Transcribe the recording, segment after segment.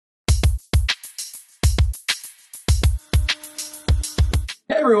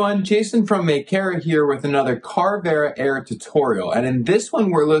everyone, Jason from Makera here with another Carvera Air tutorial. And in this one,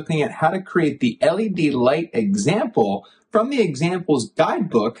 we're looking at how to create the LED light example from the examples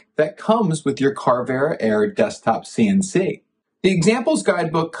guidebook that comes with your Carvera Air desktop CNC. The examples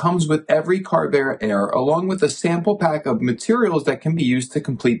guidebook comes with every Carvera Air along with a sample pack of materials that can be used to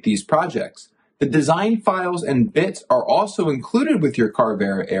complete these projects. The design files and bits are also included with your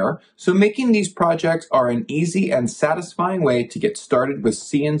Carvera Air, so making these projects are an easy and satisfying way to get started with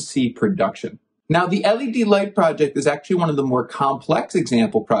CNC production. Now, the LED light project is actually one of the more complex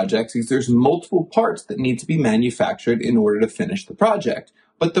example projects because there's multiple parts that need to be manufactured in order to finish the project.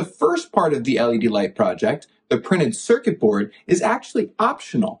 But the first part of the LED light project, the printed circuit board, is actually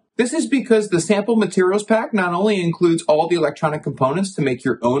optional. This is because the sample materials pack not only includes all the electronic components to make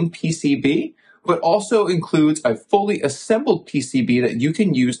your own PCB, but also includes a fully assembled PCB that you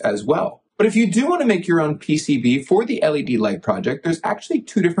can use as well. But if you do want to make your own PCB for the LED light project, there's actually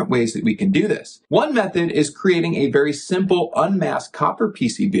two different ways that we can do this. One method is creating a very simple unmasked copper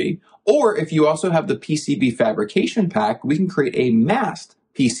PCB, or if you also have the PCB Fabrication Pack, we can create a masked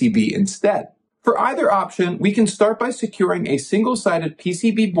PCB instead. For either option, we can start by securing a single-sided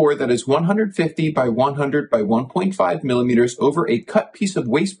PCB board that is 150 by 100 by 1.5 millimeters over a cut piece of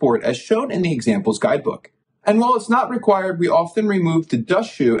wasteboard as shown in the examples guidebook. And while it's not required, we often remove the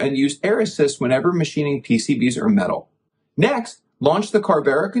dust shoe and use air assist whenever machining PCBs or metal. Next, launch the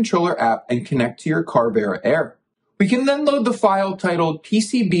Carvera controller app and connect to your Carvera Air. We can then load the file titled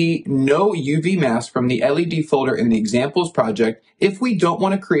PCB No UV Mask from the LED folder in the examples project if we don't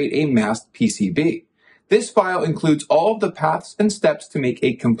want to create a masked PCB. This file includes all of the paths and steps to make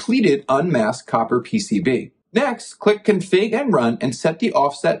a completed unmasked copper PCB. Next, click Config and Run and set the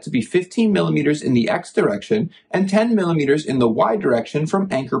offset to be 15 millimeters in the X direction and 10 millimeters in the Y direction from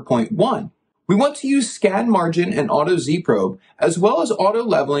anchor point 1. We want to use scan margin and auto Z probe, as well as auto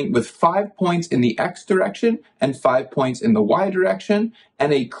leveling with 5 points in the X direction and 5 points in the Y direction,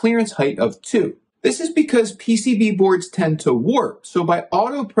 and a clearance height of 2. This is because PCB boards tend to warp, so by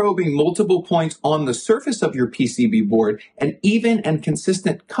auto probing multiple points on the surface of your PCB board, an even and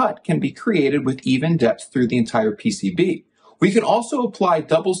consistent cut can be created with even depth through the entire PCB. We can also apply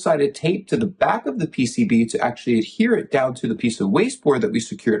double-sided tape to the back of the PCB to actually adhere it down to the piece of wasteboard that we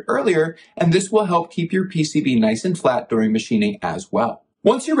secured earlier, and this will help keep your PCB nice and flat during machining as well.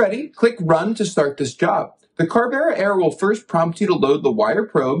 Once you're ready, click Run to start this job. The Carvera Air will first prompt you to load the wire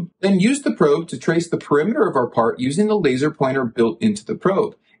probe, then use the probe to trace the perimeter of our part using the laser pointer built into the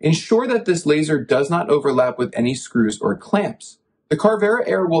probe. Ensure that this laser does not overlap with any screws or clamps. The Carvera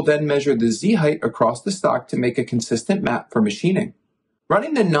Air will then measure the Z height across the stock to make a consistent map for machining.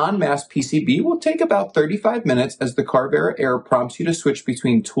 Running the non-masked PCB will take about 35 minutes as the Carvera Air prompts you to switch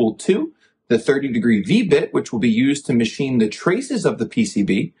between Tool 2, the 30-degree V-bit, which will be used to machine the traces of the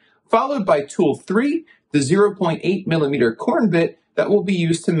PCB, followed by Tool 3, the 0.8 millimeter corn bit that will be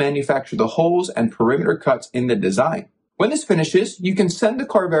used to manufacture the holes and perimeter cuts in the design. When this finishes, you can send the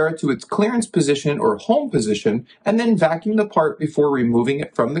Carvera to its clearance position or home position and then vacuum the part before removing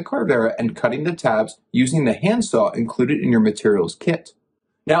it from the Carvera and cutting the tabs using the handsaw included in your materials kit.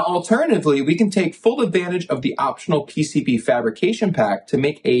 Now, alternatively, we can take full advantage of the optional PCB Fabrication Pack to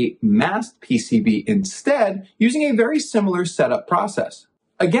make a masked PCB instead using a very similar setup process.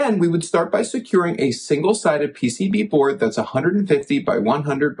 Again, we would start by securing a single-sided PCB board that's 150 by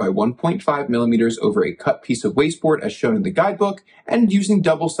 100 by 1.5 millimeters over a cut piece of wasteboard as shown in the guidebook, and using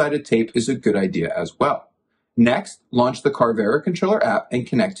double-sided tape is a good idea as well. Next, launch the Carvera controller app and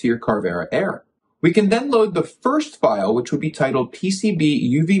connect to your Carvera Air. We can then load the first file, which would be titled PCB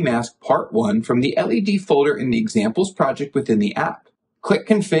UV Mask Part 1 from the LED folder in the examples project within the app. Click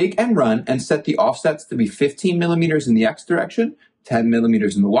Config and Run and set the offsets to be 15 millimeters in the X direction, 10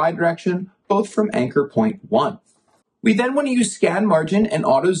 millimeters in the Y direction, both from anchor point 1. We then want to use scan margin and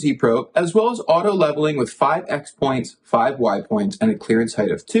auto Z probe, as well as auto leveling with 5 X points, 5 Y points, and a clearance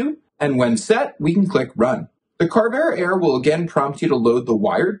height of 2. And when set, we can click Run. The Carvera Air will again prompt you to load the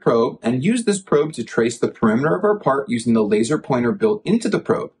wired probe and use this probe to trace the perimeter of our part using the laser pointer built into the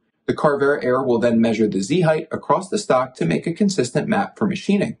probe. The Carvera Air will then measure the Z height across the stock to make a consistent map for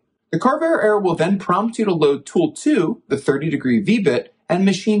machining. The Carvera Air will then prompt you to load Tool 2, the 30-degree V-bit, and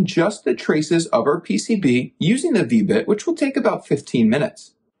machine just the traces of our PCB using the V-bit, which will take about 15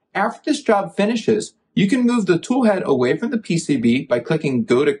 minutes. After this job finishes, you can move the tool head away from the PCB by clicking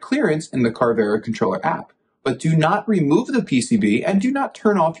Go to Clearance in the Carvera controller app. But do not remove the PCB and do not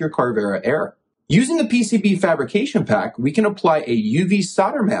turn off your Carvera Air. Using the PCB Fabrication Pack, we can apply a UV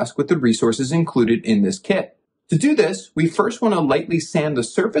solder mask with the resources included in this kit. To do this, we first want to lightly sand the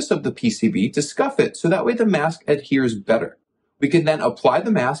surface of the PCB to scuff it so that way the mask adheres better. We can then apply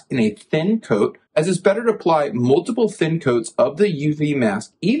the mask in a thin coat, as it's better to apply multiple thin coats of the UV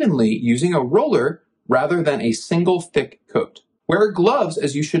mask evenly using a roller rather than a single thick coat. Wear gloves,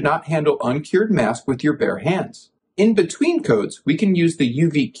 as you should not handle uncured mask with your bare hands. In between coats, we can use the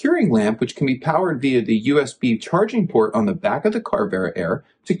UV curing lamp, which can be powered via the USB charging port on the back of the Carvera Air,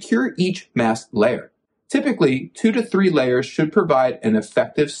 to cure each mask layer. Typically, 2 to 3 layers should provide an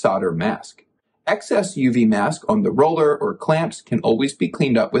effective solder mask. Excess UV mask on the roller or clamps can always be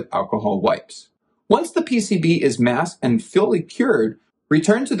cleaned up with alcohol wipes. Once the PCB is masked and fully cured,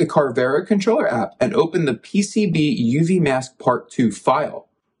 return to the Carvera controller app and open the PCB UV Mask Part 2 file.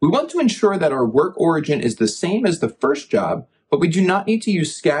 We want to ensure that our work origin is the same as the first job, but we do not need to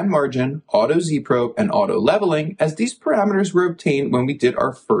use scan margin, auto Z-probe, and auto leveling, as these parameters were obtained when we did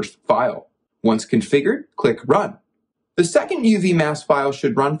our first file. Once configured, click Run. The second UV mask file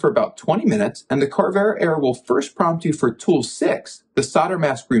should run for about 20 minutes, and the Carvera Air will first prompt you for Tool 6, the solder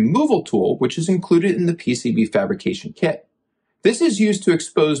mask removal tool, which is included in the PCB fabrication kit. This is used to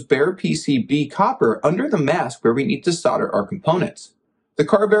expose bare PCB copper under the mask where we need to solder our components. The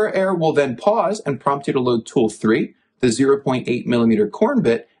Carvera Air will then pause and prompt you to load Tool 3, the 0.8mm corn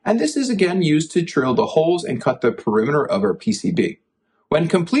bit, and this is again used to drill the holes and cut the perimeter of our PCB. When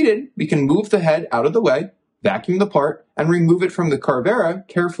completed, we can move the head out of the way, vacuum the part, and remove it from the Carvera,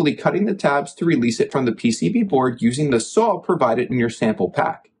 carefully cutting the tabs to release it from the PCB board using the saw provided in your sample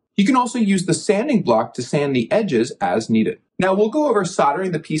pack. You can also use the sanding block to sand the edges as needed. Now we'll go over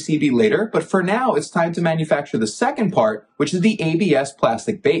soldering the PCB later, but for now it's time to manufacture the second part, which is the ABS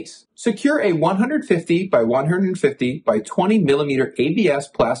plastic base. Secure a 150 by 150 by 20mm ABS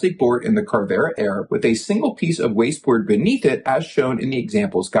plastic board in the Carvera Air with a single piece of wasteboard beneath it as shown in the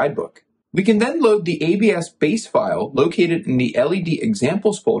examples guidebook. We can then load the ABS base file located in the LED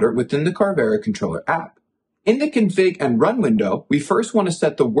examples folder within the Carvera controller app. In the config and run window, we first want to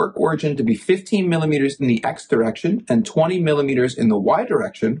set the work origin to be 15mm in the X direction and 20mm in the Y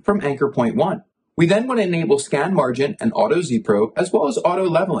direction from anchor point 1. We then want to enable scan margin and auto Z-probe as well as auto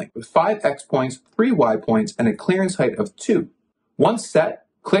leveling with 5 X points, 3 Y points, and a clearance height of 2. Once set,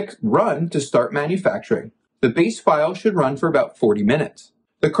 click Run to start manufacturing. The base file should run for about 40 minutes.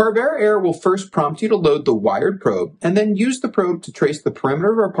 The Carvera Air will first prompt you to load the wired probe and then use the probe to trace the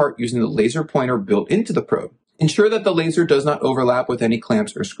perimeter of our part using the laser pointer built into the probe. Ensure that the laser does not overlap with any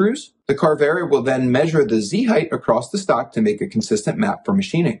clamps or screws. The Carvera will then measure the Z height across the stock to make a consistent map for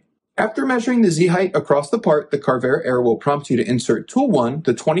machining. After measuring the Z height across the part, the Carvera Air will prompt you to insert Tool 1,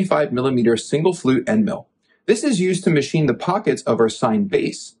 the 25mm single flute end mill. This is used to machine the pockets of our signed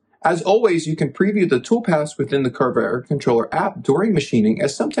base. As always, you can preview the toolpaths within the Carvera controller app during machining,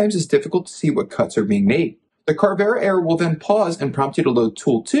 as sometimes it's difficult to see what cuts are being made. The Carvera Air will then pause and prompt you to load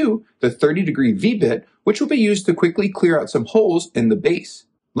Tool 2, the 30-degree V-bit, which will be used to quickly clear out some holes in the base.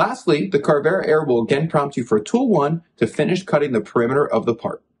 Lastly, the Carvera Air will again prompt you for Tool 1 to finish cutting the perimeter of the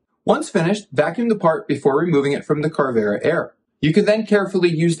part. Once finished, vacuum the part before removing it from the Carvera Air. You can then carefully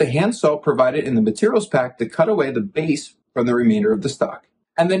use the hand saw provided in the materials pack to cut away the base from the remainder of the stock.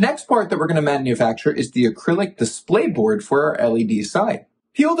 And the next part that we're going to manufacture is the acrylic display board for our LED sign.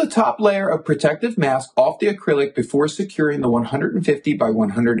 Peel the top layer of protective mask off the acrylic before securing the 150 by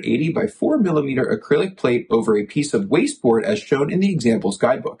 180 by 4mm acrylic plate over a piece of wasteboard as shown in the examples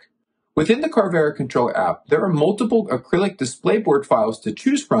guidebook. Within the Carvera controller app, there are multiple acrylic display board files to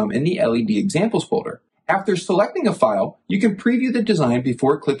choose from in the LED examples folder. After selecting a file, you can preview the design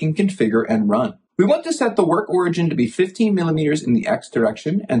before clicking Configure and Run. We want to set the work origin to be 15mm in the X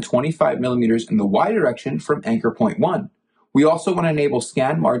direction and 25mm in the Y direction from anchor point 1. We also want to enable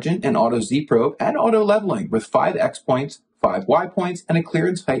scan margin and auto Z-probe and auto leveling with 5 X points, 5 Y points, and a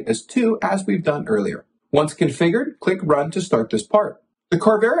clearance height as 2 as we've done earlier. Once configured, click Run to start this part. The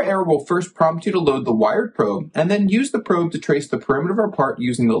Carvera Air will first prompt you to load the wired probe and then use the probe to trace the perimeter of our part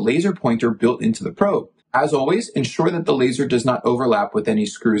using the laser pointer built into the probe. As always, ensure that the laser does not overlap with any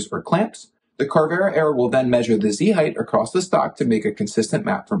screws or clamps. The Carvera Air will then measure the Z height across the stock to make a consistent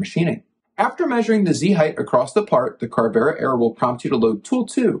map for machining. After measuring the Z height across the part, the Carvera Air will prompt you to load Tool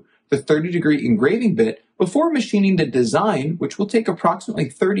 2, the 30-degree engraving bit, before machining the design, which will take approximately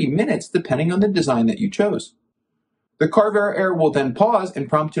 30 minutes depending on the design that you chose. The Carvera Air will then pause and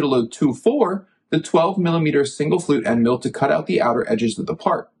prompt you to load Tool 4, the 12mm single flute end mill to cut out the outer edges of the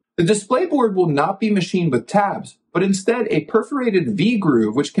part. The display board will not be machined with tabs, but instead a perforated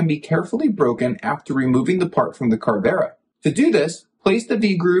V-groove which can be carefully broken after removing the part from the Carvera. To do this, place the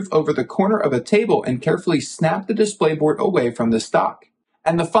V-groove over the corner of a table and carefully snap the display board away from the stock.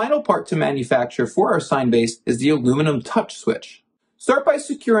 And the final part to manufacture for our sign base is the aluminum touch switch. Start by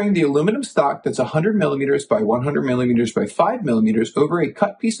securing the aluminum stock that's 100 millimeters by 100 millimeters by 5 millimeters over a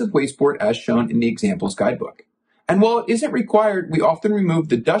cut piece of wasteboard as shown in the examples guidebook. And while it isn't required, we often remove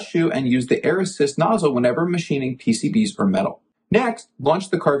the dust shoe and use the air assist nozzle whenever machining PCBs or metal. Next,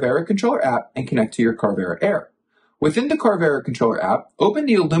 launch the Carvera controller app and connect to your Carvera Air. Within the Carvera controller app, open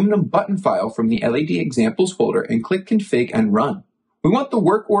the aluminum button file from the LED examples folder and click config and run. We want the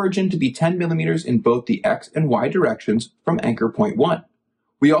work origin to be 10 millimeters in both the X and Y directions from anchor point 1.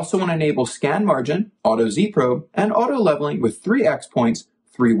 We also want to enable scan margin, auto Z probe, and auto leveling with 3 X points,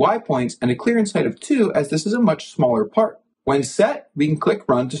 3 Y points, and a clearance height of 2 as this is a much smaller part. When set, we can click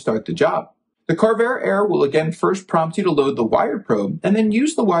run to start the job. The Carvera Air will again first prompt you to load the wire probe and then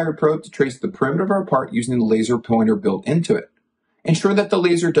use the wire probe to trace the perimeter of our part using the laser pointer built into it. Ensure that the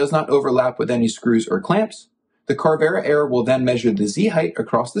laser does not overlap with any screws or clamps. The Carvera Air will then measure the Z height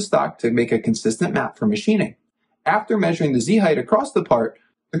across the stock to make a consistent map for machining. After measuring the Z height across the part,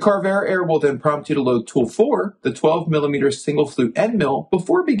 the Carvera Air will then prompt you to load tool 4, the 12mm single flute end mill,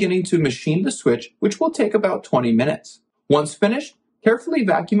 before beginning to machine the switch, which will take about 20 minutes. Once finished, carefully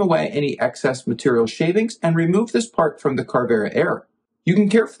vacuum away any excess material shavings and remove this part from the Carvera Air. You can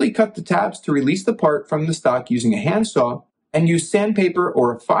carefully cut the tabs to release the part from the stock using a handsaw and use sandpaper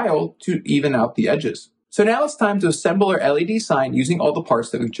or a file to even out the edges. So now it's time to assemble our LED sign using all the parts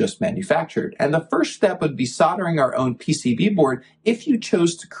that we've just manufactured. And the first step would be soldering our own PCB board if you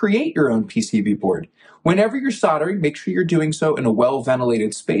chose to create your own PCB board. Whenever you're soldering, make sure you're doing so in a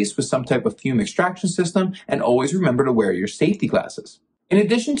well-ventilated space with some type of fume extraction system, and always remember to wear your safety glasses. In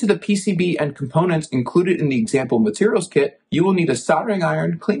addition to the PCB and components included in the example materials kit, you will need a soldering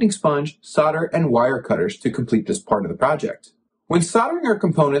iron, cleaning sponge, solder, and wire cutters to complete this part of the project. When soldering our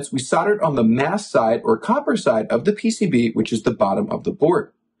components, we soldered on the mask side or copper side of the PCB, which is the bottom of the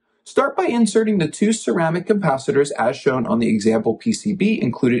board. Start by inserting the 2 ceramic capacitors as shown on the example PCB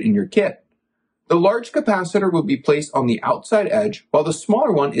included in your kit. The large capacitor will be placed on the outside edge, while the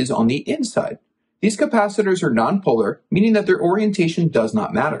smaller one is on the inside. These capacitors are non-polar, meaning that their orientation does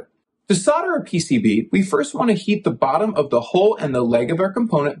not matter. To solder a PCB, we first want to heat the bottom of the hole and the leg of our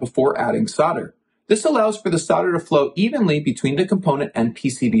component before adding solder. This allows for the solder to flow evenly between the component and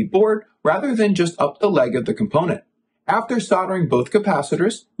PCB board rather than just up the leg of the component. After soldering both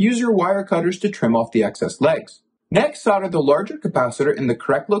capacitors, use your wire cutters to trim off the excess legs. Next, solder the larger capacitor in the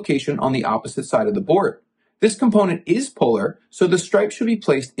correct location on the opposite side of the board. This component is polar, so the stripe should be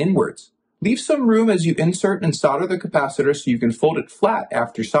placed inwards. Leave some room as you insert and solder the capacitor so you can fold it flat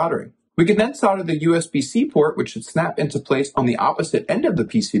after soldering. We can then solder the USB-C port, which should snap into place on the opposite end of the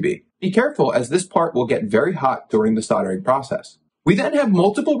PCB. Be careful as this part will get very hot during the soldering process. We then have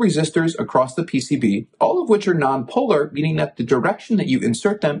multiple resistors across the PCB, all of which are non-polar, meaning that the direction that you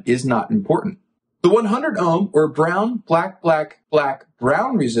insert them is not important. The 100 ohm or brown, black, black, black,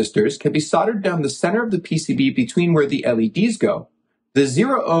 brown resistors can be soldered down the center of the PCB between where the LEDs go. The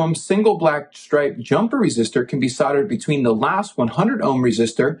 0 ohm single black stripe jumper resistor can be soldered between the last 100 ohm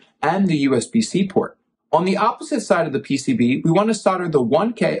resistor and the USB-C port. On the opposite side of the PCB, we want to solder the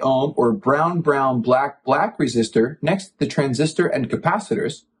 1K ohm or brown, brown, black, black resistor next to the transistor and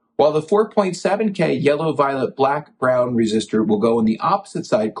capacitors, while the 4.7K yellow, violet, black, brown resistor will go on the opposite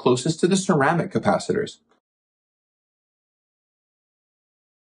side closest to the ceramic capacitors.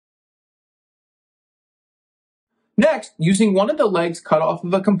 Next, using one of the legs cut off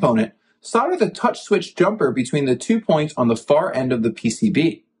of a component, solder the touch switch jumper between the 2 points on the far end of the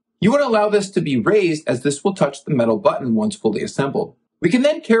PCB. You want to allow this to be raised as this will touch the metal button once fully assembled. We can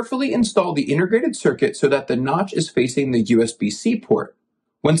then carefully install the integrated circuit so that the notch is facing the USB-C port.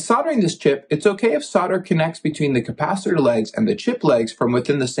 When soldering this chip, it's okay if solder connects between the capacitor legs and the chip legs from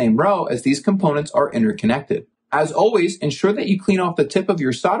within the same row as these components are interconnected. As always, ensure that you clean off the tip of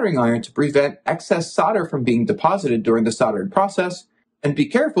your soldering iron to prevent excess solder from being deposited during the soldering process, and be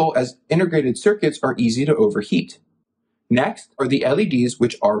careful as integrated circuits are easy to overheat. Next are the LEDs,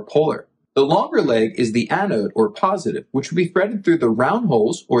 which are polar. The longer leg is the anode or positive, which will be threaded through the round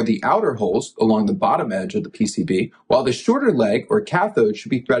holes or the outer holes along the bottom edge of the PCB, while the shorter leg or cathode should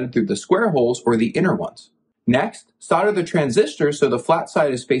be threaded through the square holes or the inner ones. Next, solder the transistor so the flat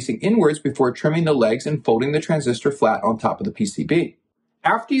side is facing inwards before trimming the legs and folding the transistor flat on top of the PCB.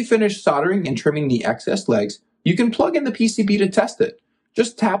 After you finish soldering and trimming the excess legs, you can plug in the PCB to test it.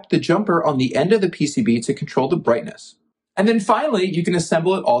 Just tap the jumper on the end of the PCB to control the brightness. And then finally, you can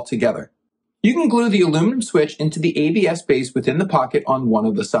assemble it all together. You can glue the aluminum switch into the ABS base within the pocket on one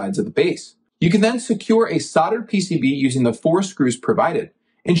of the sides of the base. You can then secure a soldered PCB using the 4 screws provided.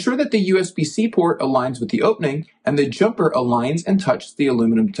 Ensure that the USB-C port aligns with the opening and the jumper aligns and touches the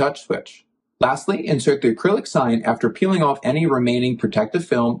aluminum touch switch. Lastly, insert the acrylic sign after peeling off any remaining protective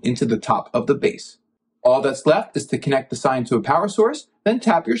film into the top of the base. All that's left is to connect the sign to a power source, then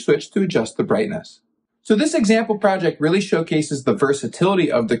tap your switch to adjust the brightness. So this example project really showcases the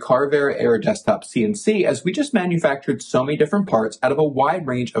versatility of the Carvera Air desktop CNC, as we just manufactured so many different parts out of a wide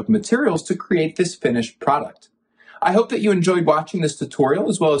range of materials to create this finished product. I hope that you enjoyed watching this tutorial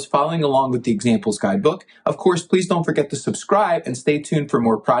as well as following along with the examples guidebook. Of course, please don't forget to subscribe and stay tuned for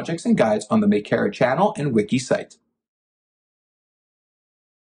more projects and guides on the Makera channel and wiki site.